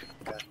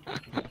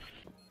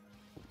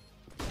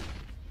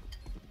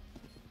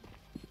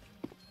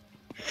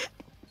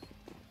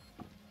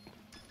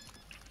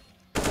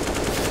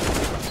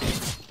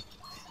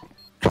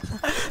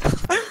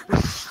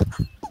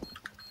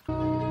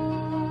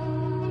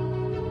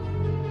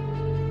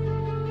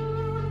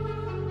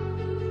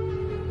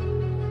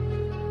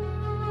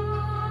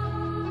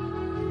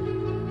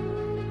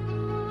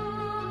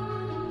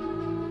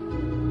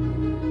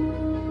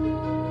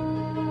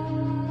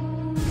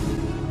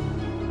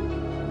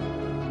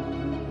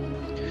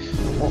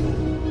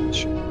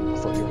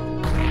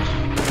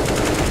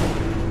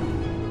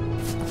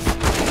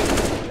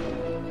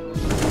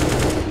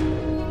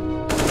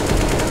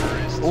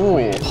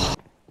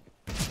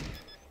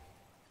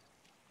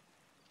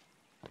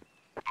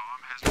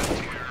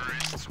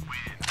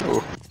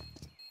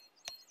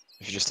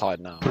 If you just hide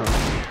now.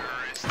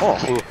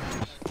 Oh!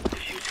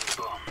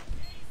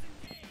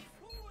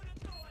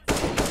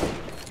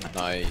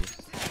 Nice.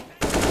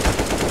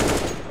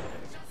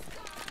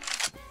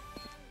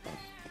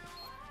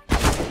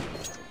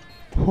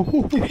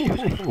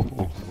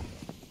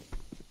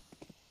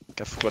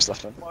 Careful, close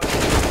left hand.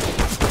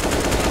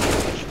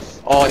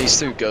 Oh, he's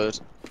too good.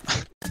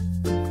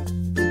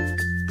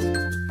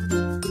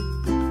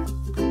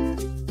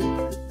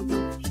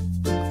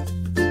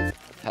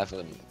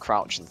 heaven,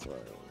 crouch and throw.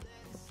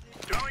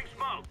 Throwing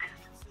smoke.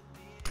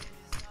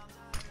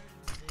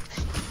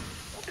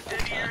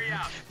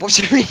 What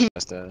do you mean?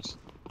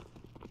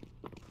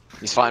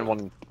 He's fighting one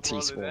in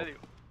T-spawn.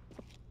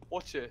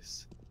 Watch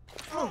this.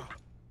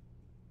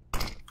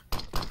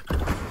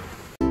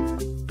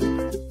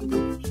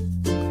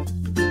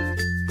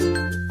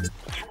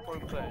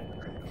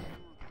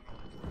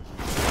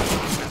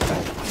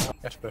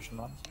 Yes, pushing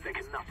on.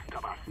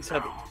 He's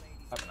heavy.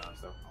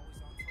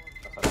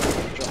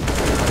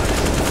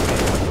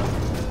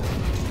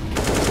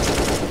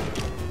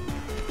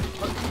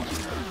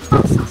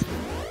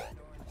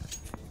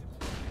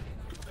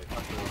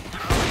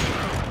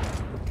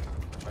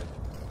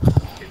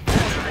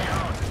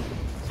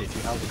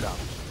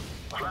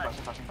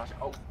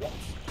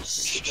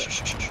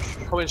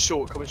 Coming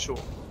short, coming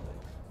short.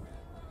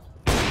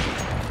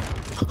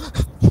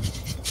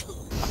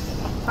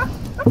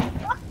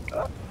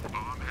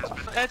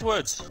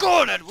 Edwards!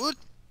 Go on, Edward!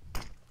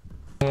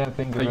 Yeah,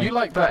 are you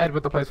like that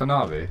Edward that plays for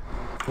Navi?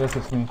 Yes,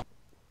 it's me.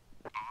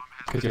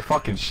 Cause you're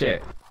fucking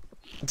shit.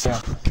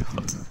 Yeah.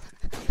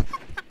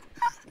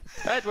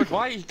 Edward,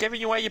 why are you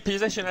giving away your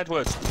position,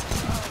 Edward?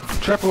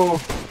 Triple!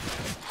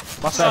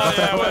 That's it, that's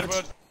it.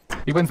 Edward!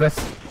 He wins this.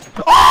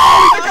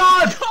 Oh my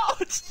god!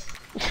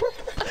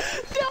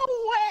 No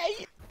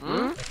way!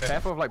 Hmm?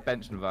 Careful of like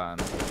bench and van.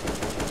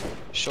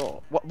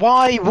 Sure.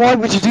 Why? Why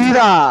would you do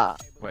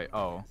that? Wait,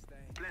 oh.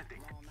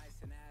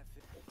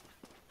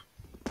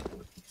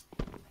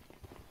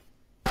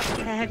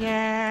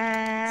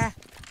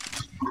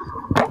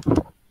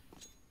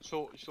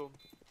 Short, short.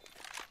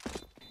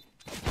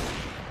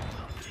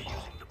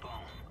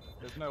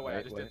 There's no way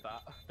I just did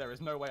that. There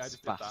is no way I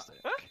just did that.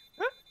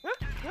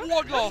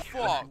 What the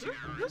fuck?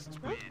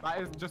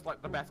 That is just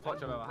like the best clutch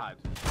I've ever had.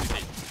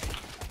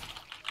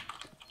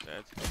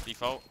 Dead.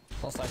 Default.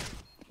 Offside.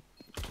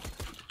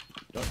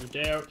 Don't you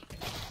dare.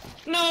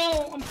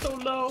 No, I'm so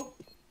low.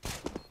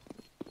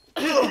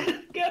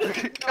 Get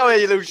it. Come here,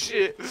 you little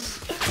shit. He's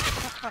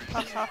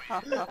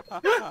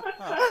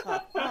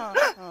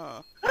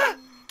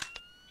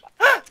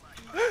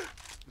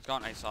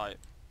got an A site.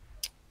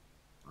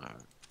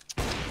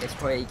 It's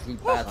pretty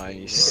bad.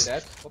 Nice.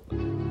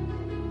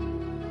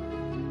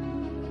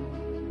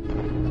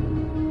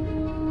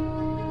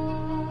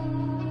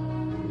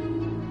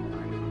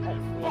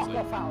 What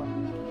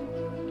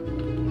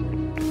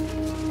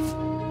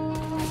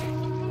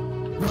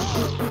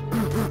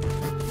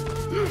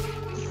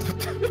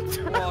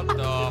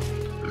the?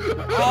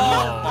 Oh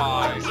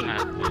my!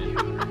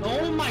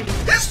 Oh my!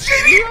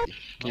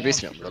 Can you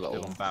base me up with a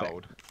little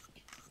battled.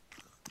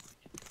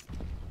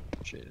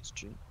 Cheers,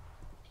 G.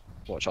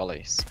 Watch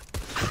Ollie's.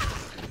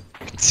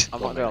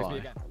 I'm not gonna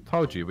lie.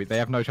 Told you, they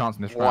have no chance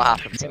in this What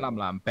round. happened to Lam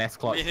Lam, best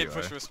clutch. He did duo.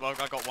 push with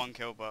smoke. I got 1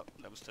 kill, but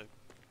there was 2.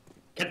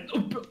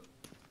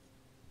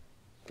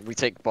 If we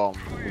take bomb,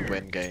 we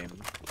win game.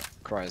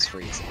 Cries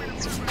freeze.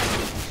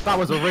 That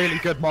was a really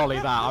good molly,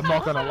 that. I'm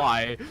not gonna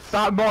lie.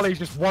 That molly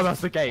just won us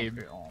the game.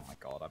 Oh my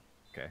god,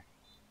 okay.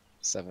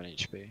 7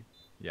 HP.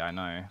 Yeah, I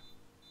know.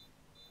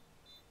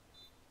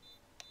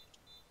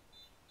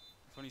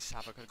 If only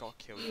Saba could have got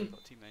killed, he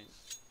got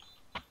teammates.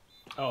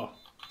 Oh.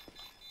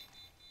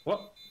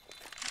 What?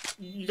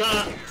 You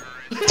gotta.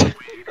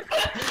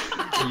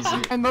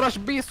 Easy. And rush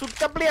B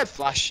suka bled.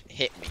 Flash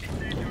hit me.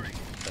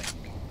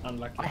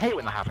 Unlucky. I hate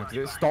when that happens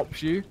because it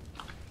stops you.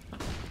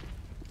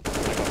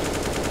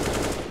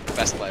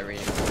 Best player in.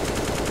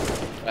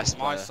 Best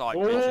My player. side, Oh.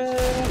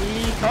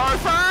 bitches.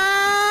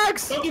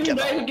 Perfect! Don't give him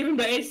the ace, give him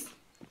the ace.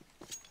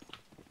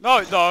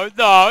 No, no,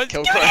 no!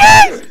 Kill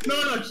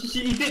No,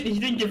 he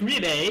didn't give me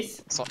the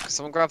ace.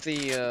 Someone grab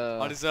the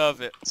I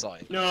deserve it.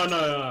 side. No.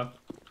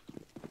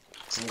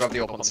 Someone grab the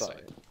op on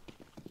side.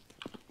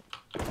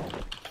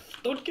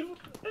 Don't give him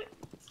the ace.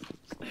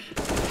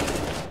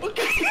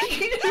 Okay,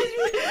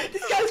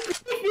 this guy's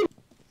creepy.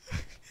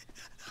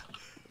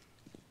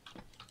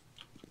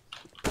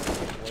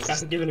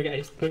 Guys, give him the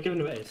ace. Don't give him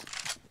the ace.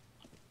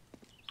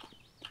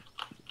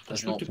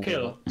 That's Shoot not to full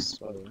kill. box,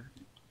 by the way.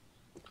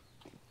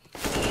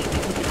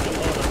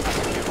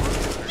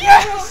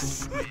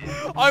 Yes!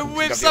 I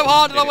whiffed so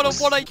hard and I want to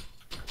 1-8.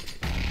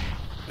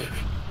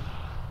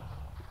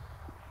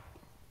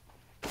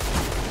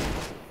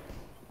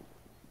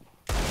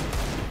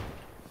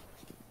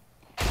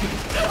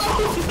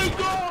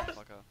 Oh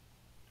my god!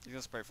 He's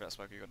gonna spray for that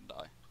smoke, you're gonna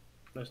die.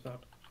 No, it's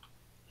not.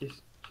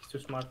 He's too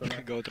smart for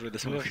that. Go through the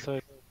smoke.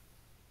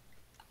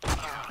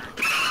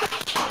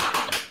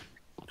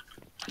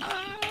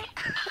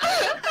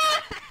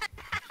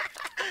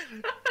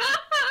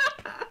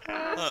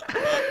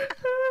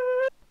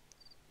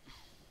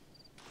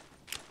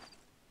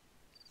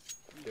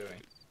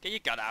 Get your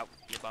gun out,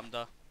 you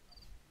bumder.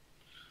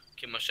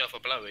 Give myself a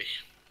blowy.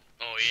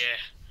 Oh yeah.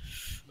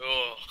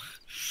 Oh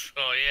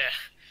yeah.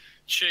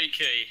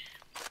 Cheeky.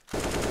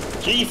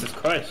 Jesus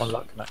Christ. One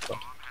luck, next one.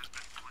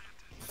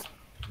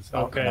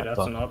 Okay, that's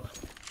an up.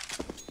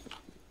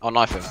 Oh,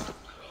 knife him.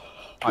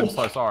 I'm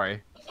so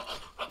sorry.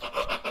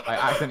 I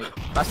accidentally.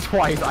 That's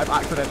twice I've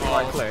accidentally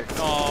right clicked.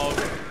 No.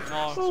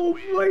 Nice. Oh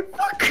my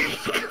fucking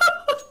god!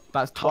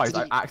 That's twice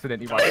I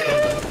accidentally right.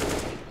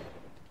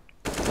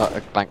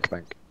 Bank.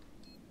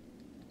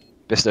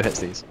 Bisto hits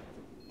these.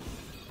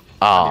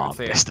 Ah,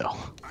 Bisto.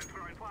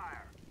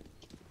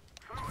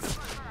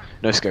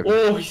 No scope.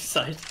 Oh, he's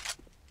side.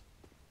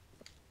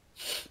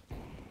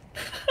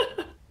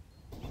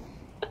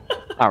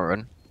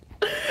 Aaron.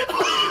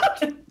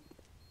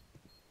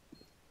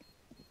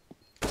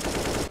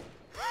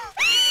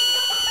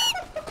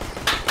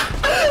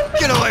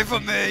 Get away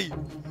from me!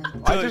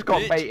 I just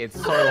got baited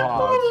so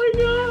hard. Oh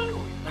my god!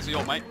 That's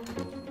your mate.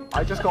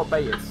 I just got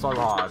baited so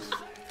hard.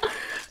 You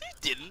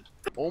didn't.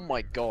 Oh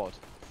my god.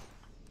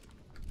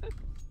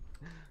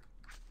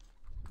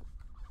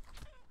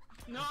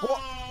 No!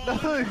 What? No!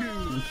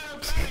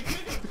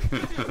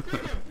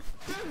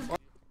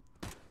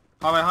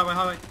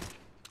 Highway.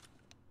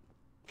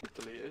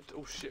 Deleted.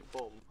 Oh shit,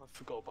 bomb. I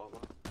forgot about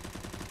that.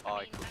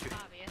 I called you.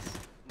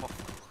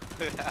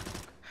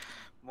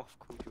 Moth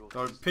called you.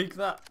 Don't peek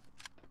that.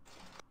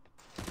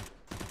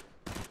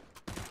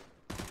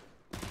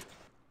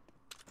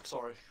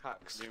 Sorry,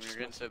 hacks. You're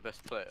against their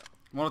best player.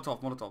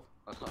 Molotov.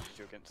 I thought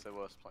you're against their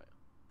worst player.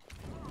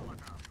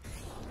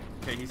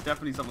 Okay, he's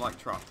definitely something like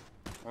truck.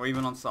 Or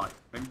even on site.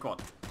 Maybe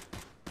quad.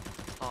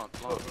 Plant.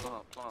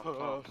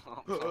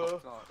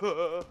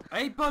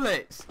 8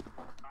 bullets!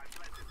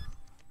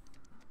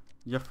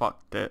 You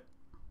fucked it.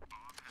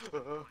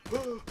 How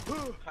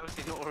is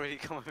he not already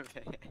come over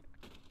here?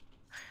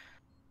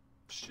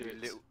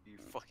 Shit. You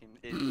fucking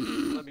idiot.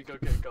 Let me go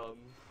get a gun.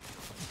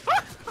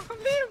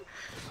 Liam!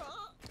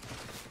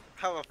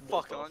 How the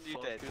fuck aren't you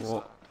dead?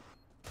 What?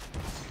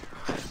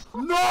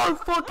 No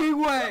fucking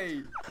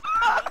way!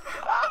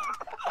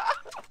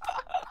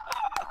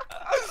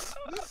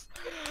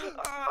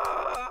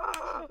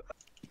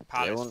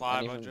 Palace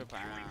 500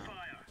 pounds.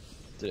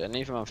 Did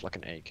any of them have like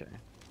an AK?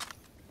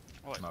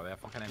 Oh, no, they're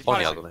fucking On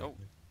the other oh.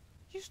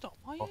 You stopped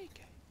my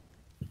AK.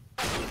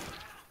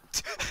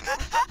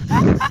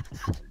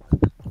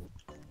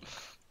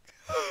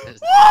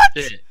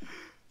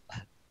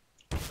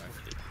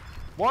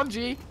 What?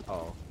 1G.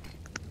 Oh.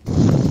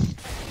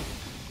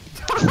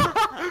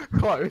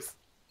 Close.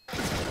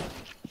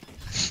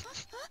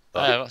 Oh,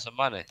 I got some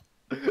money.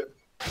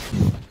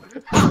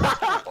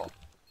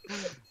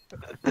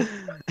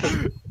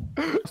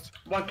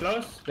 One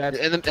close. Dead.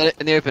 In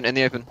the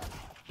open.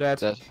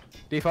 Dead.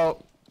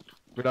 Default.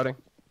 Reloading.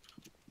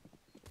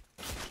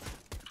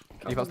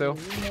 Default still.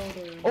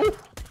 Oh!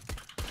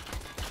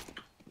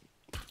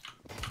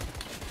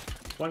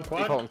 One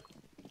quad. Default.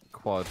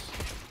 Quad.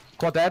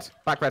 Quad dead.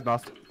 Back red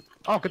mask.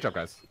 Oh, good job,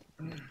 guys.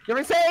 You're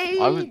insane!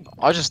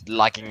 I was just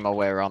lagging my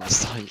way around the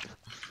site.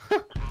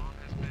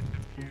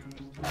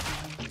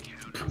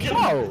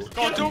 Whoa!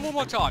 Go on, do it one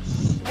more time.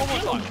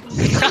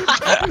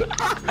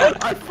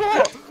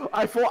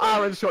 I thought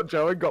Aaron shot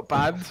Joe and got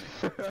banned.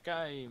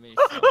 Game is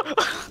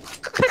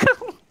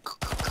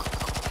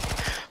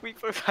We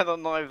both had our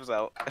knives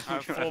out. I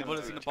have 4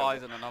 bullets in the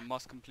bison and I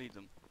must complete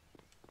them.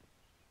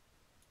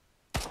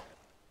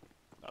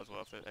 That was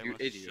worth it. You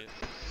idiot.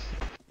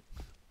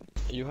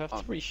 You have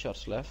 3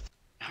 shots left.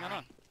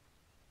 No.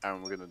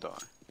 Aaron, we're gonna die.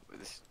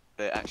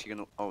 They're actually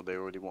gonna. Oh, they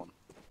already won.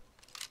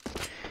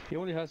 He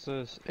only has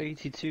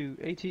 80.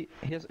 He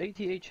has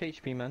 88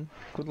 HP, man.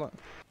 Good luck.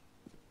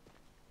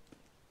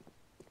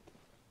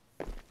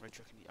 I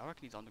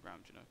reckon he's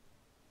underground, you know.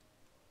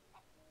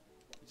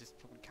 He's just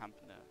fucking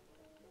camping there.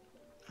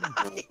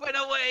 He went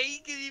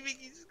away because he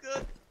thinks he's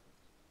good.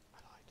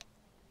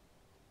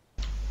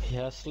 He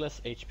has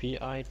less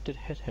HP. I did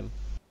hit him.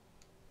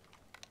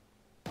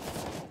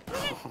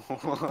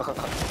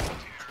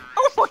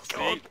 Oh my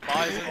god!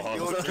 Bison,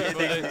 You're kidding kidding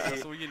me.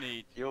 That's all you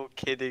need. You're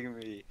kidding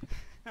me.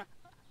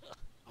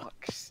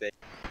 Fuck's sake.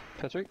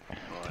 Patrick,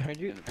 behind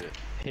you.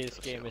 His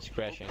game is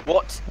crashing.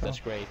 What? That's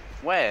great.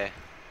 Where?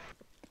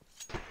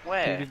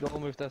 Where? He did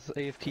almost as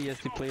AFK as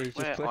the player just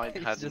Where? played.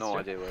 I had no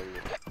idea where you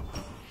were.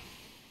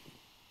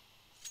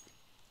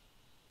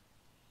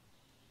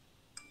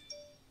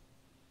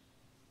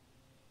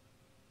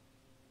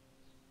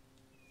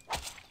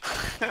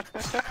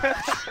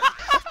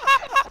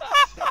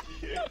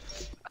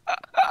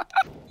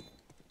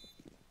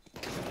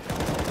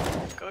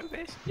 Go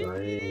this.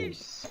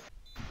 Nice.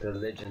 The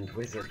legend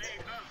wizard.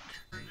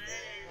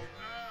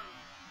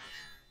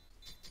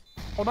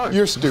 Oh no!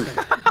 You're stupid.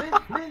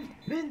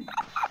 Min!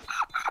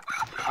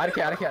 I don't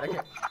care.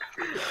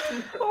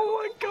 Oh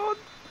my god!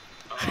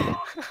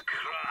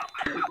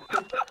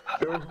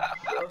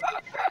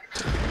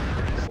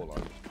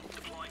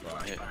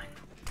 Right.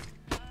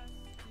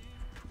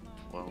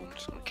 Well, I'm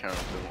just gonna carry on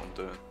doing what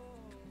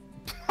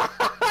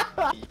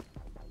I'm doing.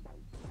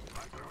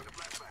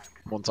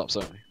 One top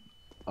certainly.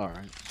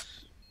 Alright.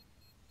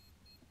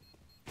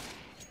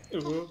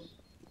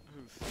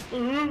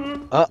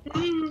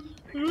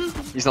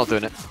 He's not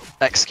doing it.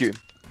 Execute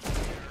him.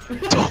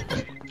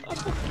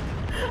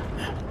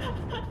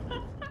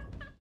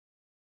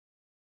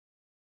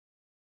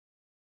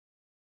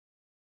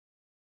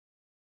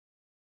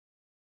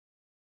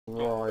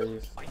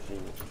 Right.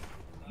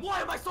 Why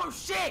am I so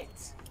shit?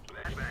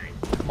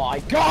 my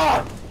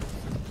god!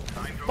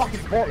 Fucking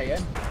sport,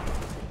 Ian.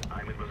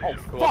 Oh,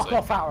 fuck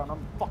off, Aaron.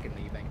 I'm fucking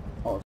leaving.